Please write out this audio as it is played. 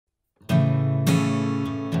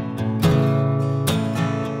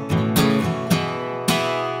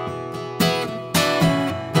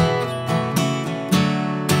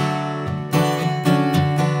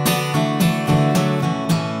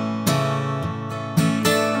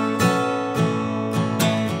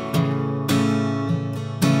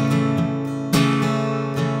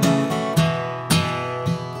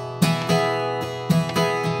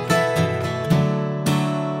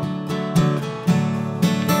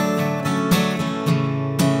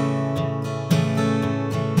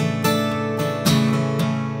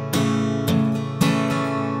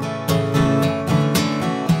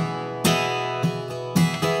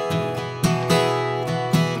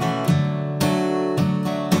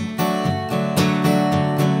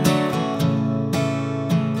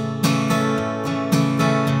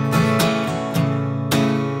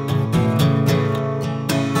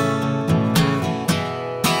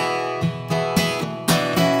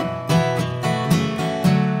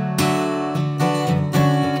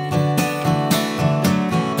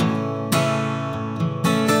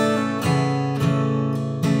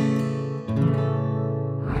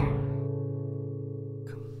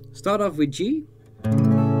Start off with G.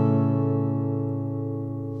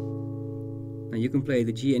 Now you can play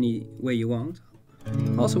the G any way you want.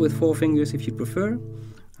 Also with 4 fingers if you prefer.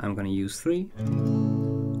 I'm going to use 3.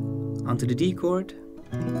 Onto the D chord.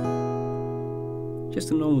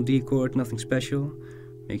 Just a normal D chord, nothing special.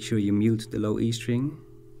 Make sure you mute the low E string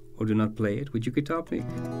or do not play it with your guitar pick.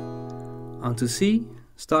 Onto C,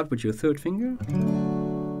 start with your 3rd finger.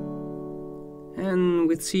 And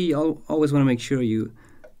with C, you always want to make sure you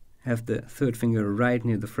have the 3rd finger right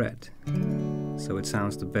near the fret, so it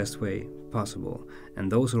sounds the best way possible.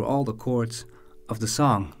 And those are all the chords of the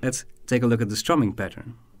song. Let's take a look at the strumming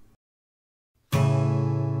pattern.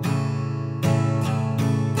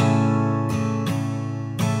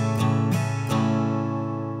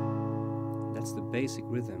 That's the basic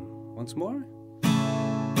rhythm. Once more.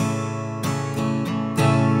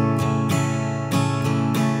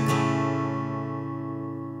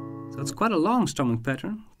 So it's quite a long strumming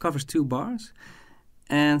pattern, covers 2 bars,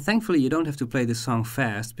 and thankfully you don't have to play this song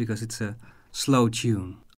fast because it's a slow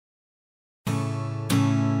tune.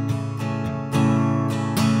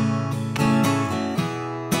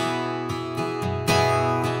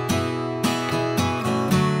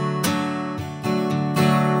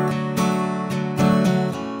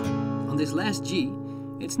 On this last G,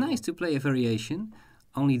 it's nice to play a variation,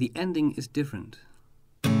 only the ending is different.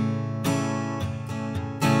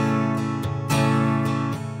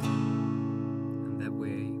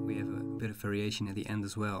 Bit of variation at the end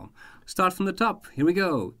as well. Start from the top. Here we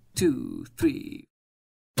go. 2, 3.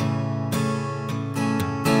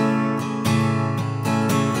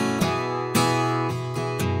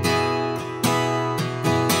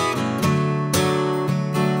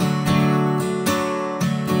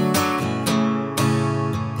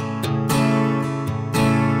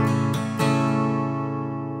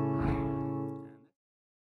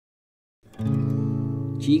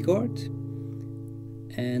 G chord.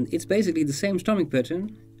 And it's basically the same strumming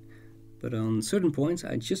pattern, but on certain points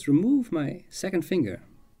I just remove my 2nd finger.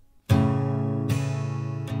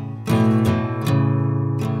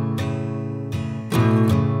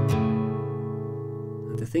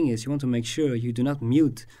 And the thing is, you want to make sure you do not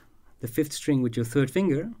mute the 5th string with your 3rd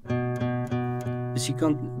finger,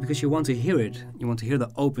 because you want to hear it. You want to hear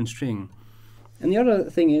the open string. And the other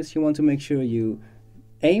thing is, you want to make sure you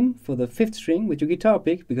aim for the 5th string with your guitar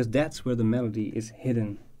pick, because that's where the melody is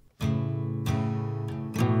hidden.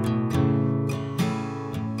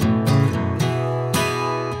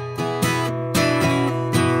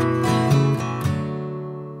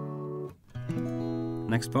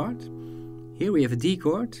 Next part. Here we have a D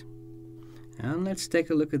chord, and let's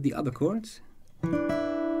take a look at the other chords. Kind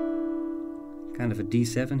of a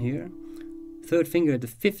D7 here. 3rd finger at the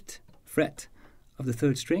 5th fret of the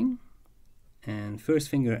 3rd string, and 1st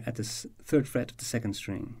finger at the 3rd fret of the 2nd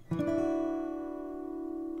string.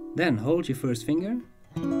 Then hold your 1st finger,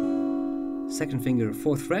 2nd finger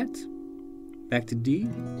 4th fret, back to D,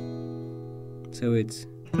 so it's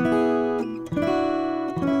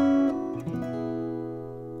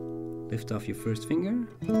lift off your 1st finger,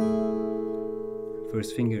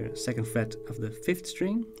 1st finger 2nd fret of the 5th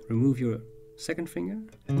string, remove your 2nd finger,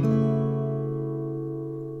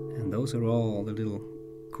 and those are all the little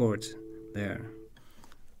chords there.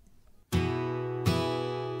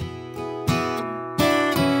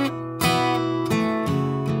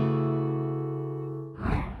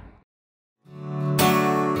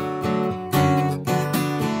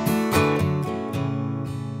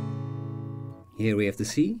 Here we have the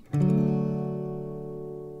C,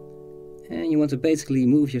 and you want to basically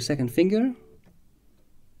move your 2nd finger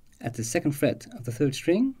at the 2nd fret of the 3rd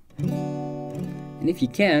string. And if you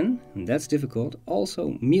can, and that's difficult,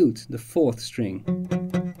 also mute the 4th string.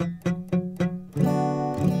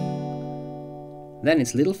 Then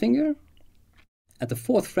it's little finger at the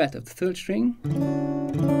 4th fret of the 3rd string,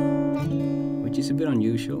 which is a bit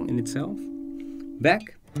unusual in itself.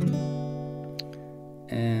 Back,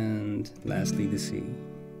 and lastly the C.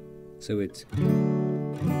 So it's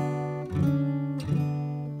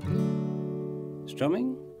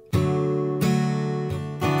strumming.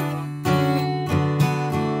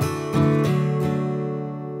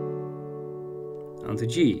 Onto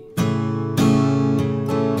G.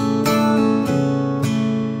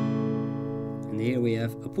 And here we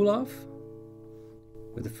have a pull-off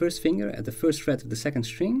with the 1st finger at the 1st fret of the 2nd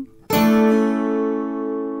string,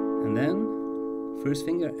 and then 1st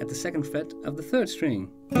finger at the 2nd fret of the 3rd string.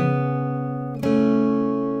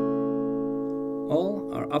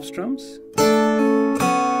 All are up strums,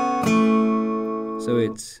 so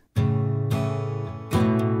it's